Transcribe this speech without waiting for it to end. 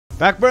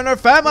Backburner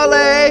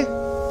family!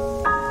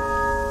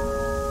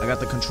 I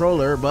got the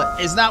controller, but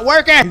it's not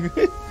working!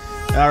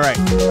 Alright.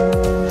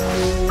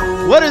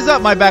 What is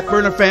up, my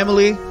Backburner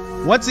family?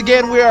 Once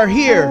again, we are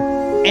here,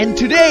 and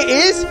today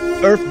is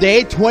Earth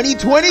Day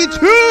 2022!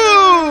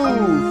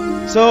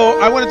 So,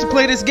 I wanted to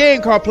play this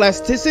game called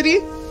Plasticity,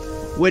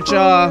 which,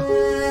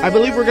 I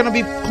believe we're gonna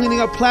be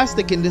cleaning up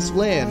plastic in this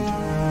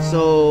land.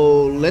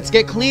 So, let's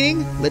get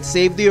cleaning, let's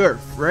save the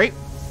Earth, right?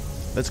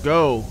 Let's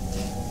go.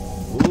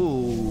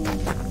 Ooh.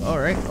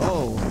 Alright,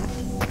 oh.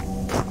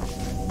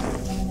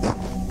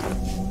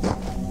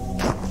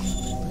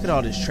 Look at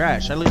all this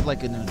trash. I live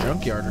like in a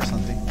junkyard or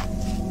something.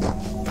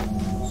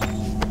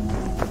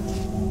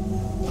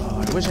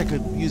 Oh, I wish I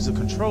could use the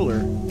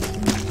controller.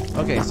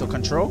 Okay, so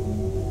control.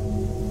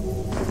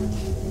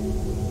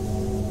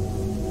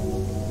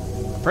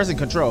 Pressing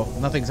control,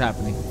 nothing's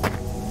happening.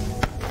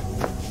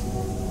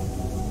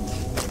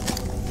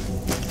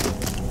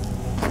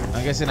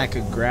 I'm guessing I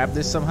could grab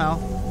this somehow.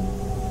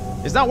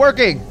 It's not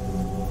working!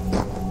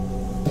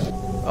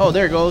 Oh,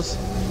 there it goes.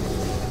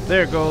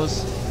 There it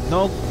goes.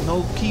 No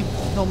key,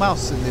 no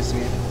mouse in this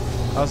game.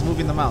 I was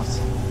moving the mouse.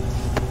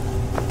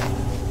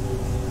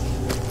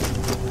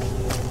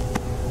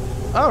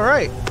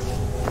 Alright.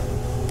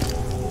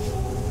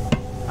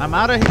 I'm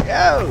out of here.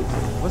 Oh!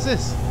 What's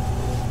this?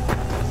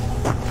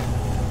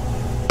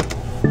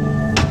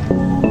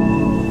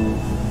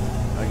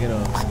 I get a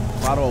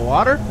bottle of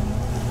water?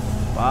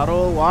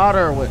 Bottle of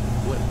water with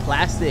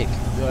plastic.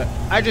 Do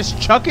I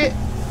just chuck it?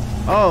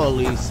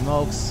 Holy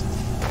smokes.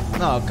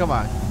 No, come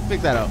on.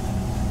 Pick that up.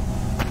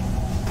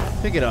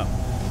 Pick it up.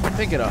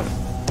 Pick it up.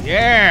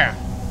 Yeah!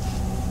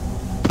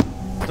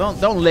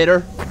 Don't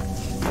litter.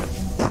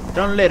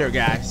 Don't litter,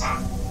 guys.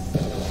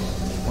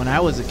 When I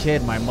was a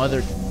kid, my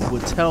mother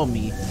would tell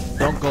me,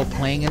 don't go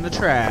playing in the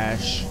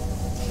trash.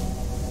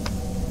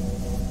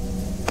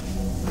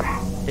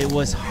 It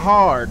was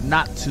hard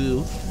not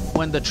to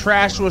when the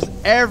trash was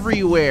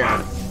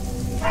everywhere.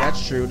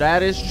 That's true.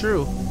 That is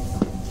true.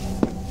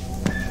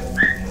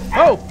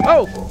 Oh!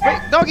 Oh!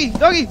 Wait! Doggy!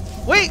 Doggy!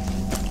 Wait!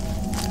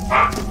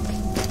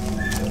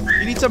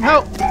 You need some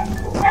help!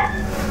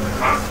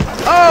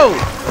 Oh!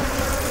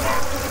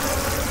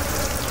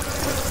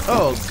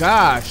 Oh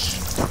gosh!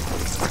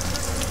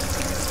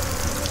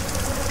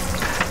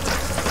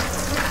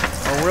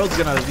 Our world's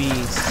gonna be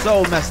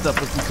so messed up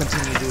if we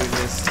continue doing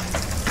this.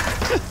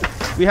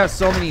 We have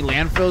so many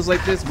landfills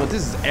like this, but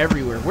this is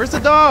everywhere. Where's the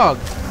dog?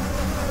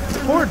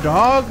 Poor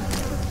dog.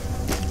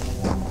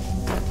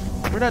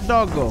 Where'd that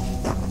dog go?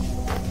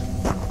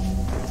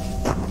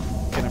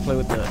 Can I play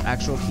with the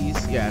actual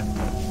keys? Yeah.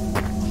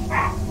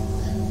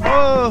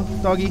 Oh,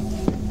 doggy.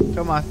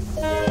 Come on.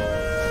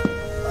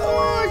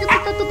 Oh, I get to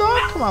pet the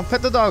dog? Come on,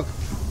 pet the dog.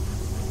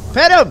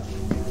 Pet him!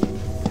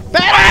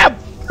 Pet him!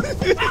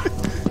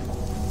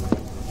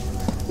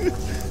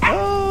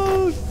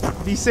 Oh,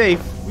 be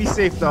safe. Be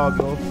safe,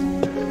 doggo.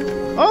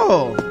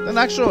 Oh, an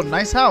actual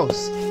nice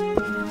house.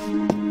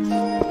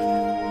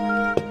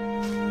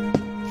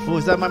 Oh,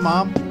 is that my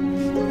mom?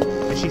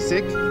 Is she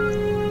sick?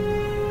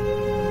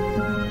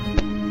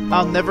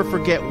 I'll never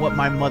forget what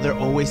my mother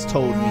always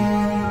told me.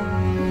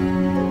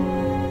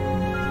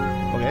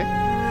 Okay.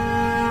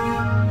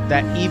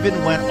 That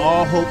even when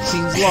all hope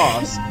seems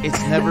lost,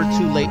 it's never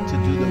too late to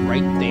do the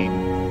right thing.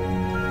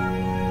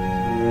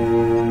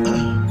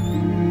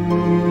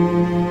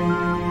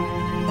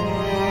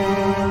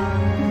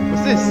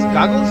 What's this?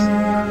 Goggles?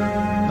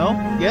 No?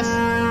 Yes?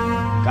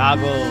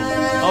 Goggles.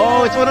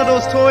 Oh, it's one of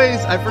those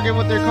toys. I forget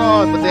what they're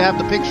called, but they have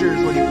the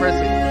pictures when you press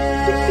it.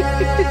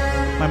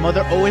 My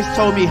mother always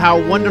told me how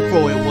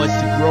wonderful it was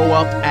to grow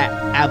up at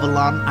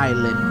Avalon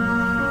Island.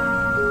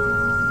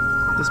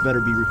 This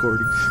better be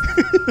recording.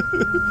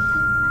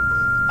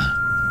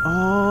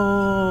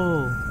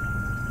 Oh,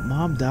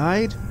 Mom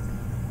died?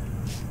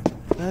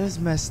 That is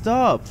messed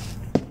up.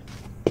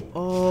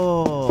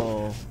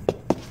 Oh.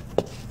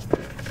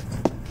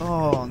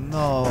 Oh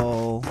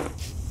no.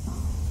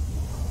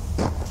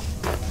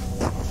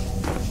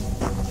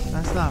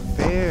 That's not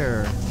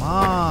fair.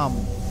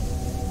 Mom.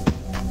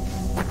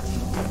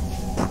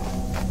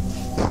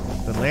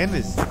 The land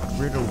is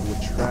riddled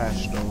with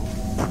trash though.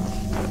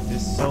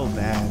 It's so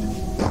bad.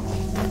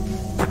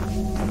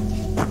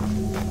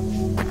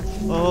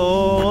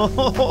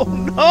 Oh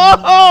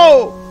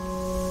no!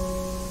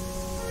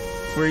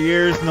 For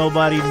years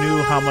nobody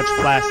knew how much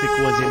plastic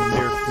was in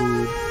their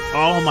food.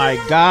 Oh my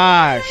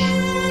gosh!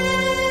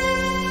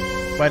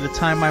 By the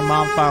time my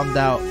mom found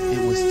out,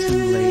 it was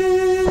too late.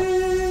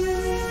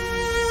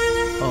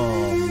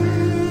 Oh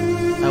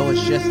man. I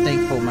was just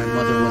thankful my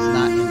mother was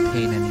not in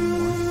pain anymore.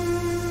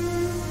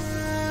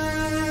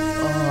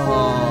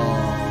 Oh.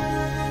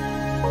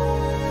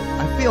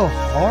 I feel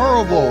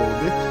horrible.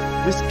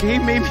 This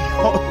game made me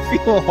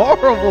feel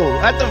horrible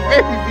at the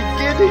very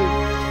beginning.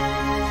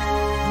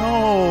 No,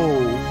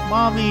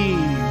 Mommy.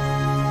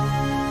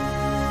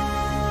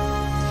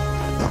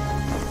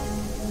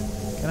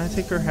 Can I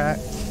take her hat?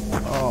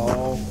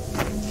 Oh.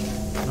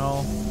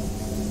 No.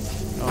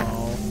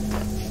 Oh.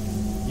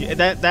 Yeah,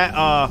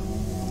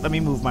 let me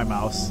move my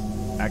mouse.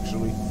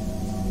 actually.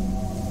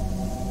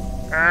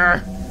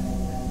 Arrgh.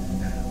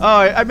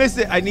 Oh, I missed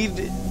it. I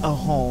needed a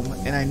home,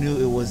 and I knew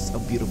it was a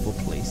beautiful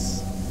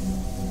place.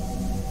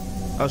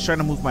 I was trying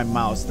to move my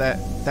mouse. That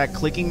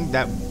clicking,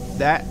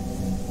 that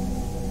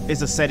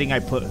is a setting I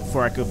put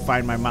for I could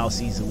find my mouse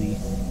easily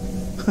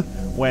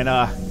when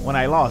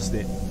I lost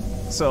it.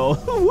 So,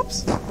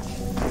 whoops.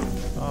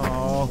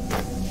 Oh,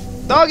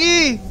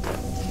 doggy,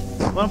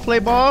 wanna play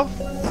ball?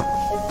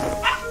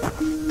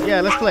 Yeah,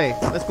 let's play.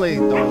 Let's play,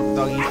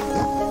 doggy.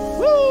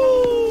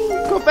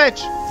 Woo! Go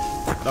fetch,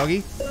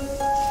 doggy.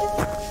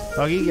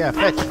 Doggy, yeah,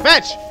 fetch,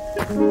 fetch,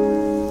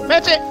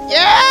 fetch it,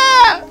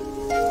 yeah!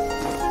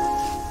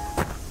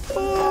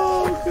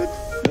 Oh,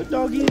 good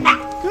doggy,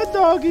 good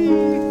doggy.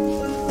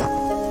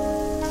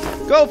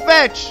 Go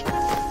fetch.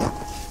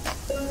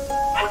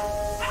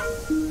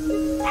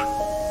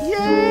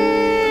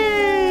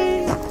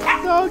 Yay,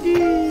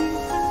 doggy.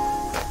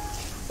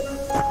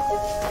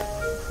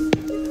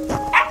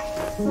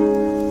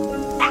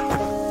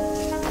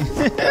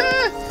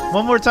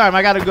 One more time,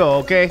 I gotta go,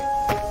 okay?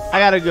 I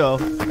gotta go.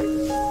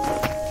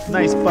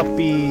 Nice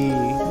puppy.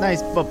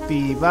 Nice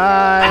puppy.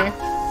 Bye.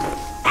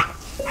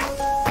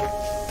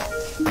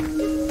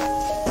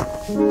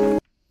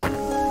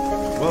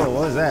 Whoa,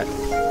 what is that?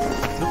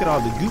 Look at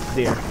all the goop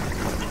there.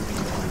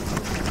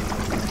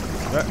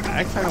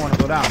 I kind of want to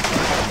go down.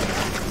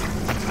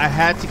 I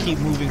had to keep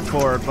moving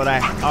forward, but I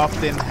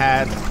often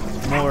had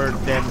more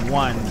than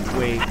one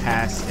way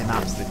past an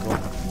obstacle.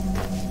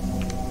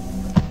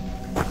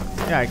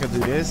 Yeah, I could do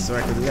this, or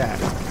I could do that.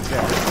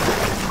 Yeah.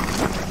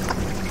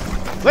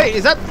 Wait,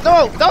 is that...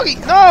 No! Doggy!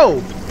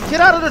 No!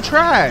 Get out of the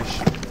trash!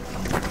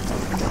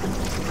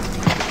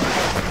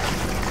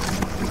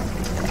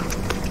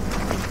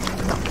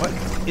 What?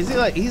 Is he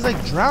like... He's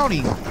like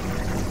drowning.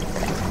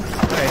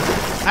 Okay.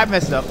 I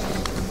messed up.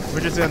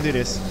 We're just gonna do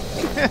this.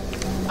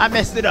 I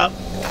messed it up.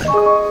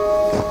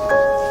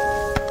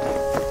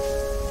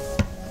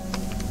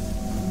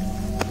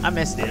 I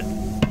messed it.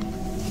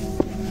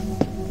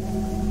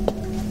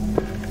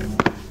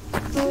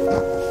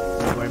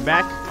 Going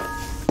back.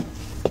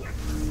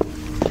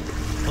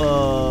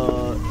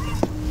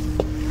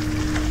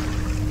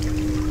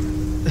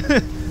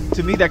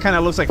 To me, that kind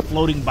of looks like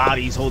floating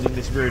bodies holding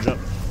this bridge up.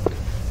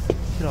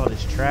 Look at all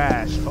this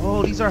trash.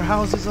 Oh, these are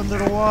houses under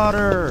the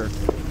water.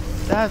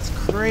 That's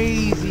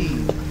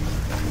crazy.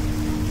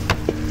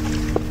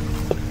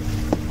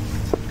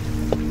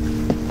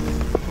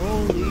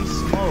 Holy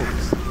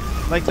smokes.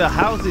 Like the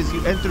houses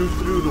you enter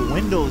through the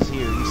windows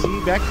here. You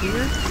see back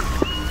here?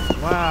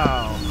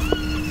 Wow.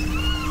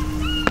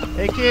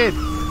 Hey, kid.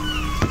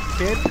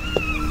 Kid?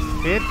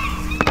 Kid?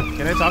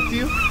 Can I talk to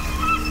you?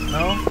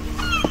 No?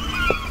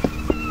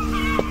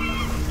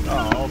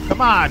 Oh,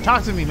 come on.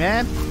 Talk to me,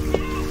 man.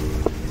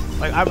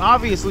 Like, I'm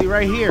obviously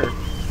right here.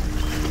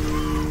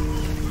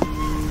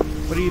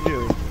 What do you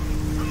do?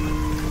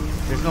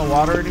 There's no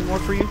water anymore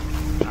for you?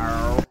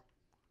 Oh.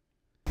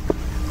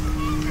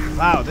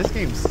 Wow, this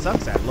game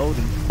sucks at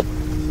loading.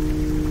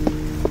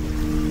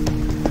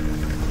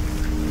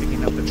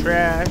 Picking up the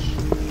trash.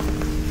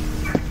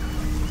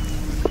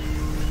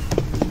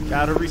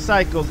 Gotta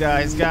recycle,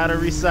 guys. Gotta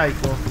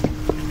recycle.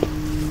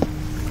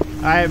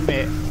 I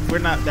admit, we're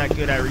not that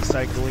good at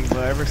recycling,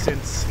 but ever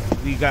since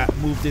we got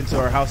moved into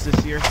our house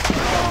this year,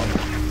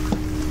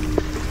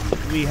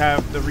 we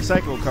have the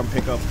recycle come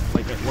pick up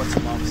like once a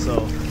month,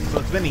 so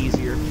it's been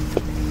easier.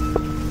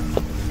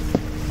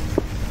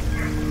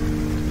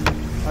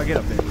 I'll get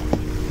up there.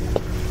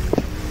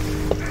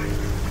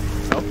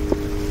 Nope.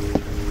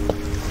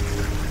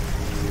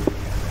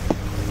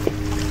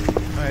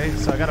 Alright,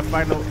 so I gotta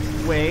find a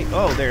way.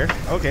 Oh, there.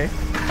 Okay.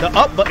 The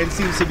up button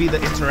seems to be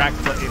the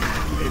interact button.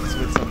 It's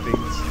with some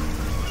things.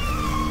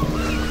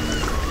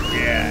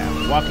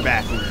 Yeah, walk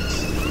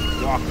backwards.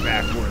 Walk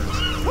backwards.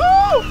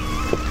 Woo!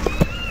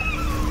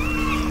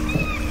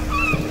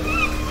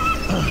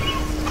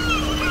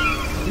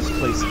 This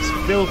place is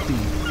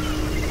filthy.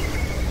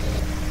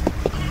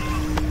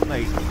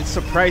 Like, it's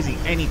surprising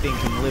anything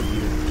can live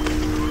here.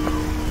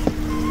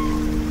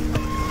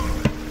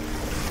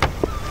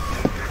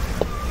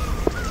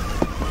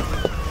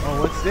 Oh,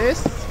 what's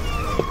this?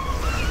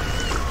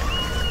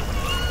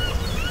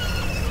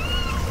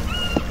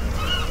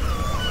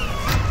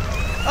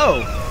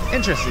 Oh,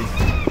 interesting.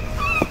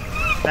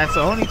 That's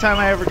the only time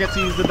I ever get to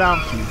use the down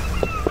key.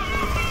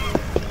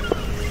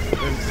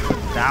 There's a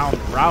down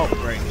route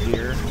right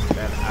here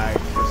that I...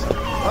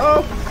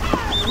 Oh!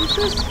 What's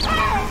this?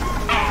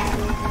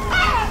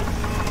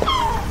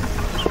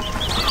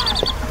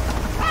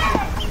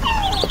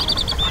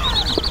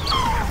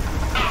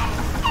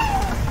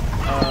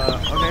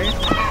 Okay.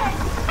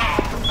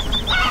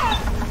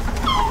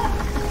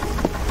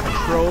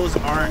 Controls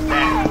aren't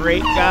that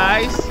great,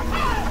 guys.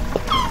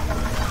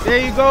 There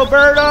you go,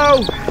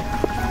 Birdo!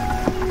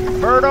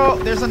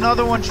 Birdo, there's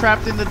another one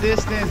trapped in the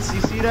distance.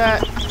 You see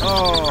that?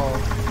 Oh.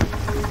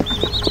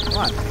 Come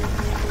on.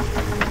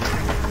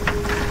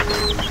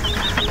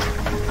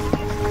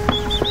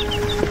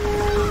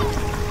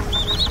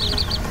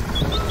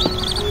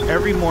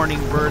 Every morning,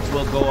 birds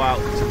will go out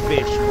to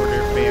fish for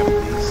their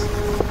families.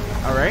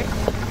 Alright?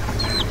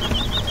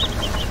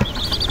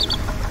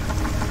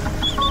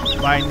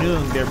 By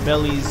noon, their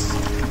bellies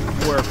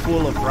were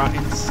full of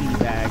rotten sea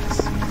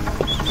bags.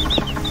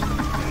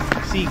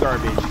 Sea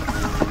garbage.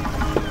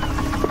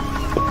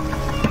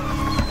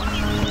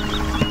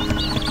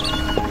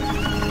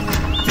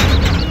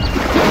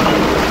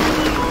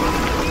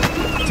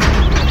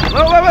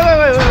 Wait.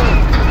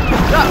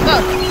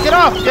 No. Get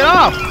off! Get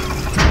off!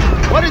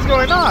 What is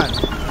going on?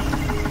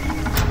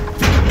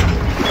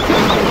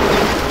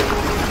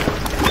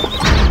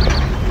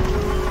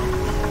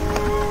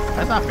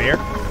 That's not fair.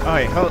 Oh,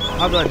 wait,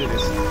 how do I do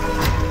this?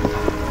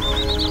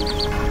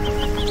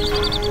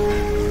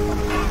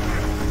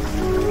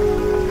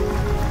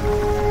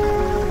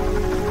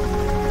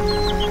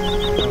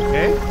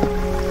 Okay.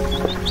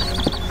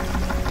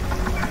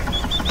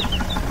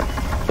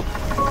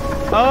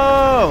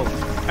 Oh,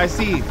 I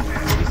see.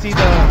 You see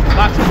the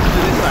box moves to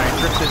this side,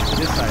 drifts it to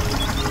this side.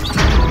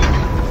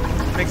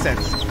 Makes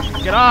sense.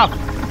 Get off!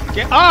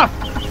 Get off!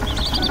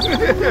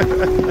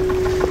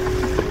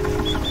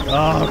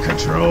 Oh,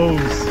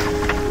 controls.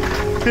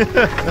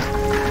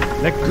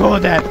 Let go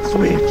of that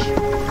switch.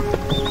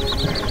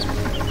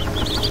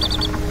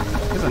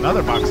 There's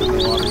another box in the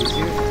water, you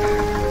see it?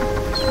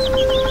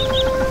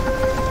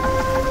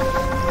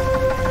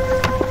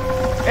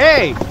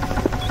 Hey!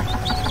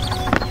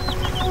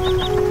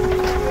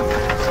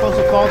 You're supposed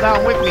to fall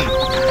down with me.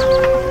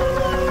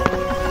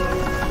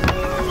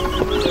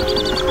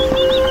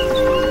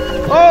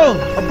 Oh!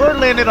 A bird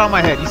landed on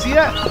my head. You see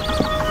that?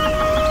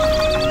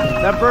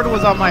 That bird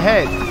was on my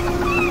head.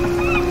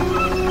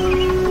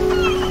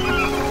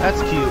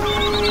 That's cute.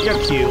 You're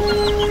cute.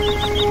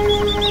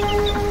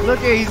 Look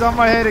at, he's on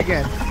my head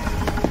again.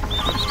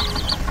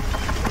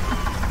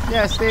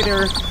 Yeah, stay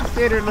there.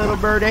 Stay there, little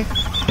birdie.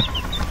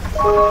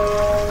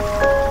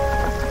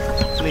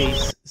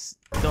 Please,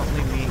 don't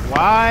leave me.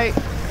 Why?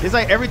 It's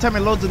like every time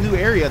it loads a new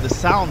area, the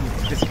sound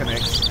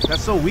disconnects.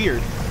 That's so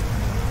weird.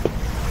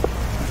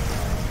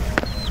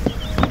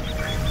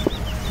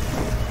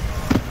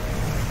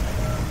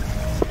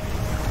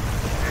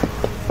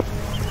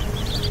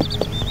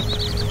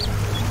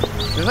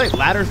 There's like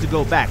ladders to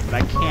go back, but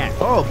I can't.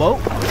 Oh, a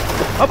boat?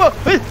 A boat!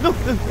 Hey, no!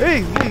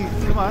 Hey,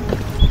 come on.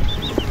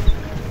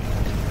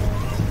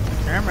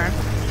 Come on.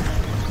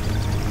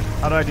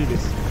 How do I do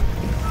this?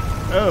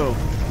 Oh,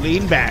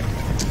 lean back.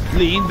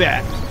 Lean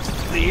back.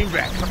 Lean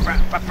back.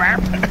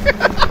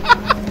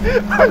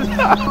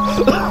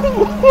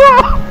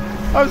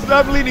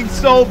 I'm leaning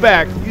so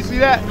back. You see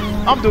that?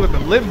 I'm doing the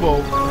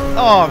limbo.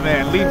 Oh,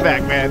 man. Lean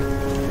back, man.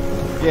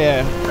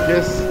 Yeah,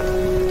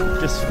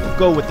 just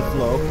go with the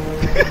flow.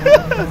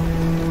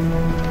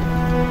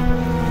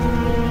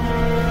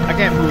 I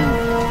can't move.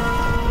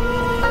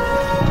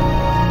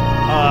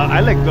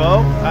 I let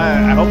go.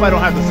 I hope I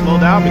don't have to slow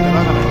down because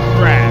I'm gonna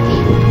crash.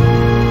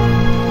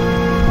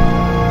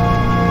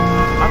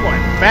 I'm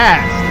going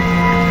fast.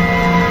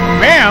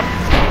 Bam!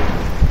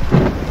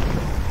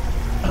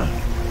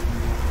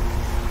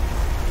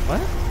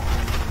 What?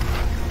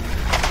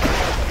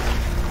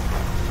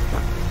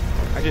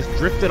 I just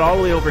drifted all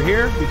the way over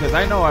here because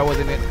I know I was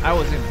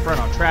in front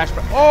on trash.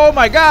 But oh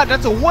my God,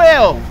 that's a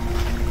whale!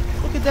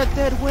 Look at that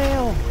dead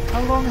whale.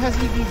 How long has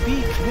he been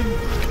beached?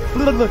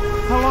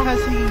 How long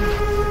has he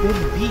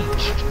been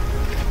beached?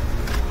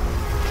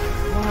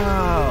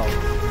 Wow.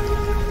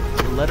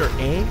 The letter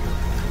A.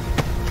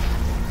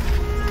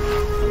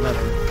 The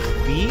letter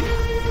B.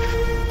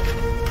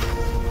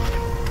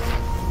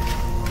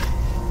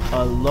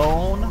 A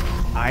lone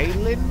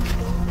island.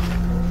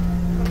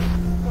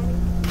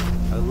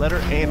 A letter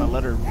A and a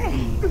letter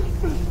B.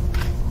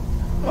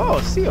 Oh,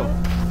 a seal.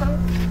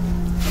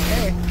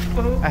 Hey.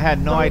 I had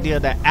no idea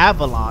that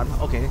Avalon,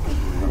 okay,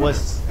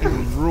 was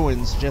in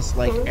ruins just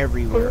like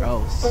everywhere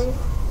else.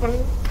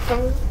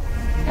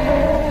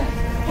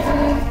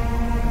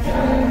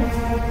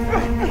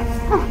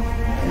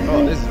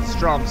 Oh, this is a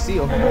strong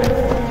seal.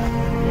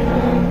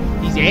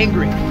 He's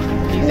angry.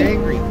 He's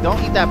angry.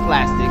 Don't eat that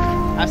plastic.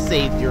 I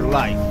saved your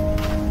life.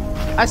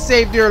 I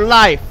saved your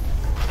life.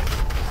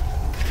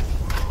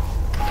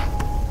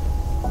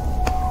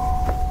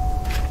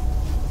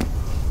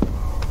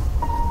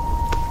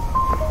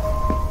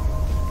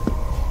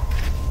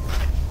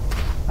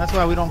 That's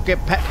why we don't get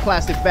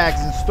plastic bags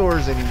in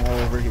stores anymore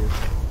over here.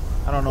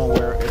 I don't know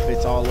if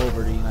it's all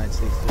over the United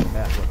States doing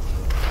that, but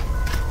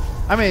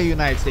I'm in the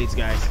United States,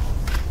 guys.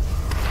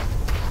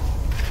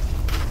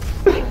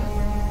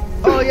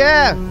 Oh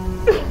yeah!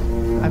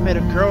 I met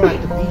a girl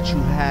at the beach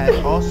who had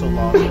also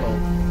lost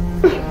hope.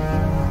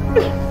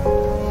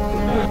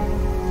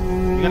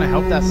 You gonna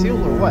help that seal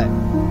or what?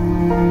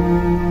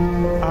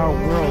 Our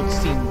world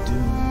seemed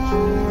doomed.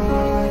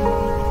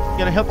 You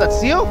gonna help that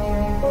seal?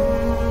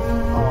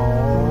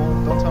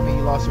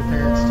 Lost your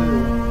parents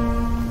too.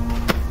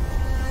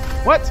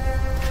 What?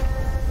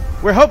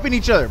 We're helping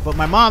each other, but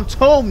my mom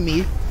told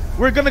me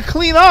we're gonna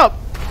clean up.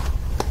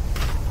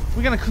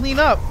 We're gonna clean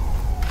up.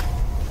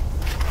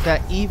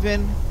 That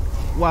even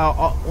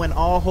when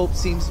all hope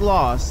seems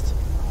lost,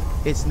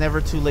 It's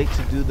never too late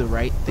to do the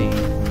right thing.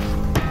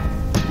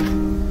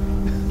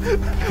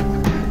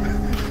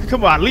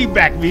 Come on, lean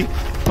back, me.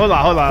 Hold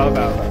on.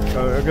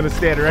 We're gonna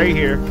stand right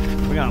here.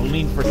 We're gonna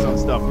lean for some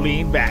stuff.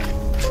 Lean back.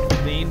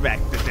 Lean back.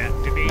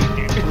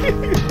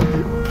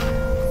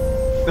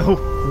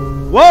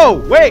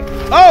 Whoa, wait.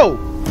 Oh!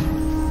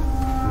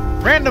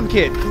 Random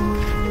kid.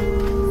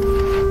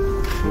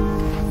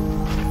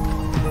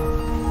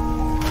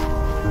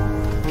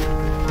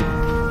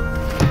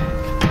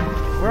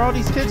 Where all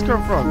these kids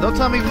come from? Don't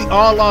tell me we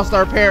all lost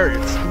our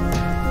parents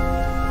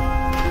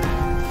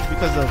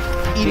because of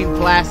eating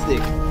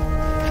plastic.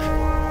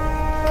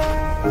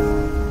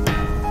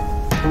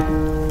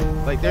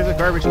 Like, there's a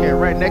garbage can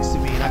right next to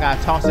me and I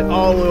gotta toss it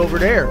all the way over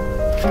there.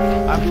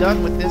 I'm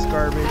done with this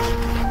garbage.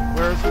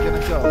 Where else are we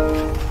gonna go?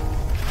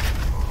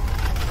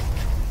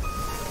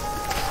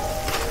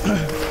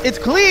 It's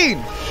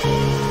clean!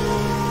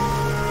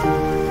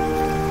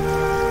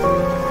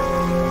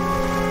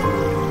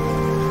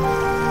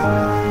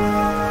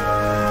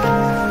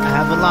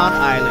 Avalon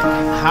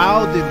Island.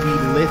 How did we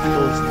lift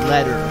those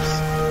letters?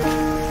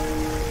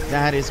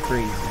 That is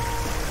crazy.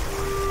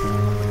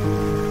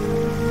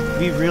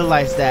 We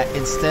realized that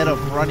instead of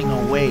running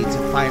away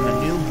to find a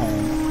new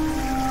home,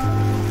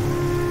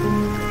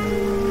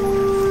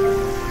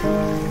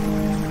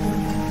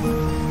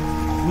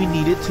 we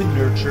needed to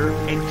nurture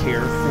and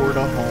care for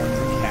the home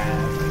we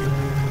have.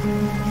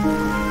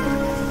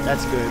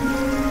 That's good.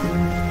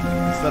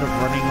 Instead of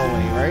running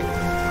away, right?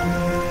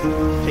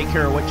 Take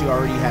care of what you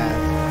already have.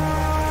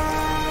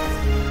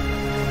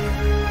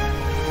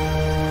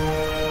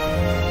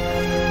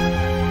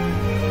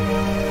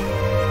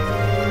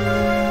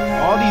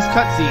 All these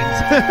cutscenes.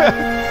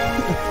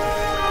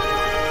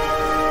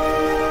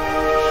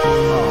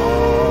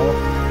 Oh,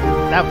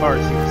 that part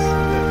seems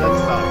that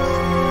sucks.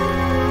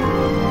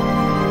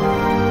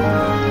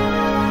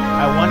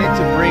 I wanted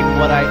to bring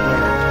what I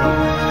learned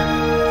here.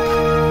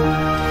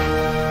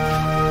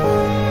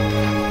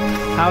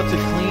 How to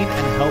clean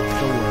and help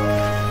the world.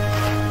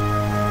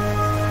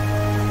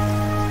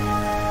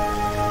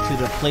 To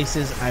the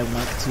places I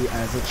went to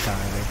as a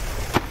child.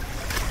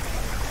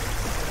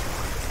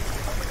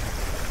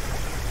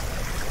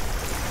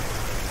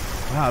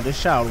 Wow,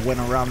 this child went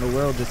around the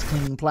world just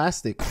cleaning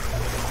plastic.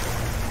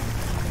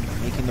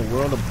 Making the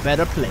world a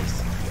better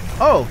place.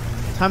 Oh,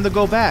 time to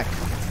go back.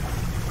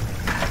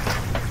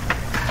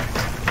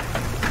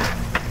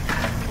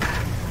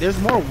 There's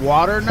more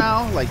water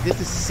now. Like, this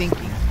is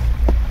sinking.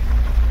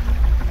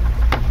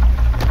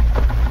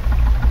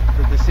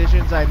 The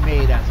decisions I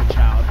made as a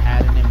child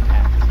had an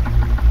impact.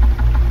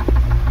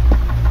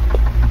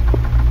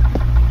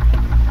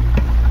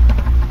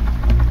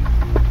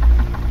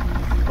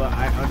 But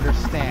I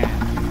understand.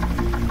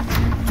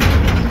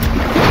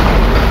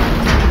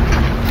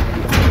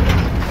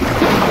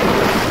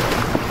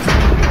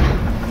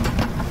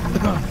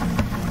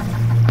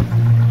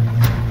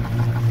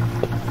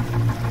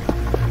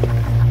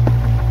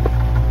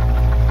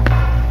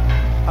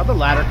 How'd the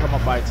ladder come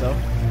up by itself?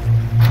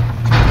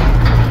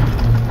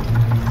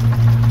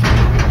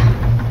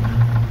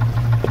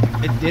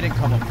 It didn't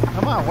come up.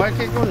 Come on, why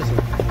can't it go this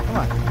way? Come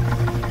on.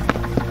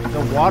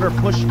 The water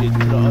pushed it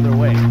the other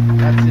way.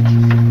 That's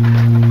interesting.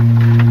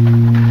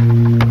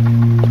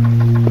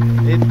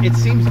 It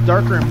seems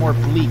darker and more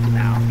bleak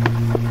now.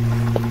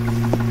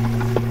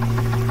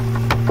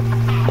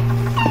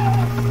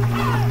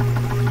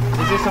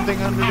 Is there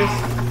something under this?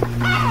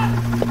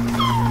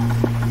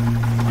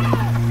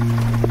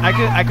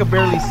 I could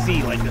barely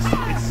see like this.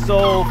 It's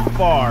so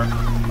far.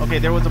 Okay,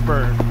 there was a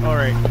bird. All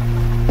right.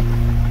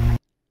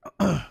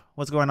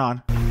 What's going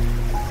on?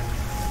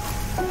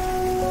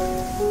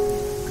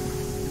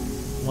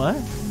 What?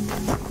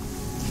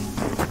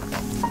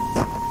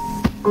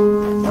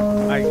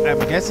 I'm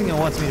guessing it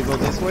wants me to go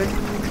this way.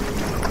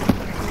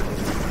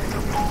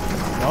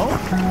 No?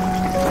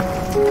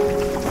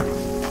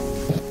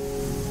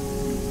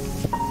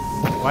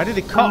 Why did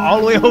it cut all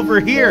the way over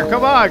here?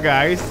 Come on,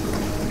 guys.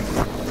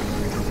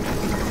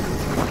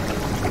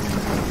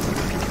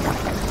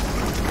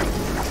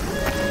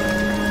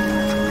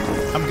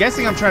 I'm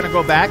guessing I'm trying to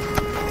go back.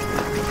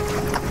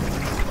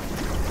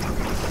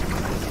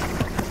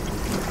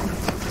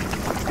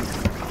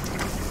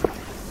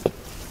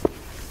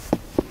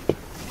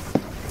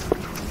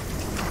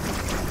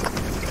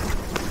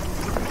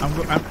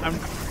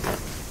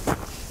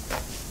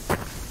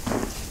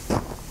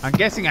 I'm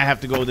guessing I have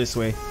to go this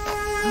way.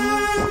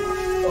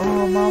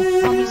 Oh,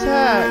 mommy's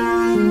hat.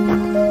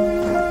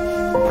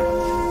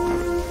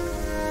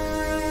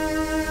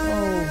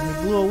 Oh,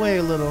 it blew away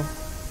a little.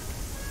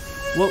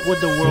 What would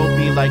the world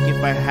be like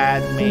if I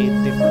had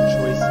made different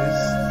choices?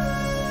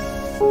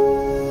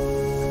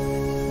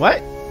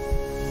 What?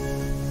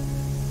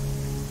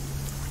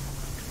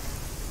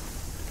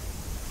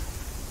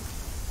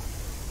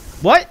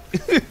 What?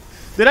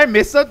 Did I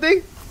miss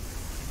something?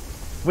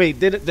 Wait,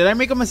 did I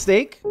make a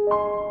mistake?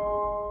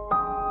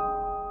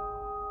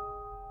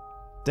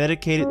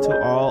 Dedicated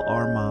to all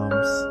our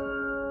moms.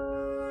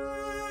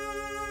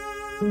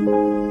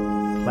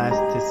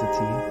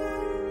 Plasticity.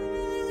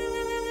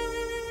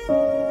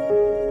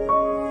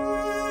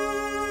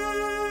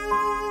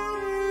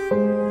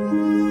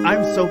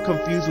 I'm so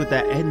confused with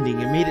that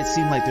ending. It made it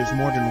seem like there's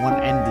more than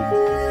one ending.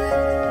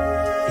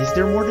 Is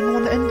there more than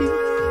one ending?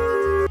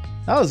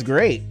 That was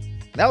great.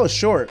 That was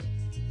short.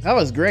 That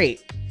was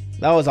great.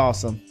 That was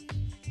awesome.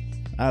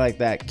 I like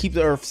that. Keep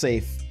the earth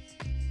safe.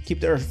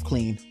 Keep the earth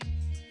clean.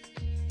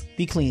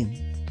 Be clean.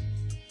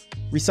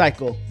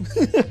 Recycle.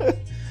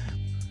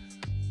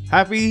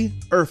 Happy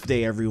Earth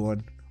Day,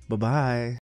 everyone. Bye-bye.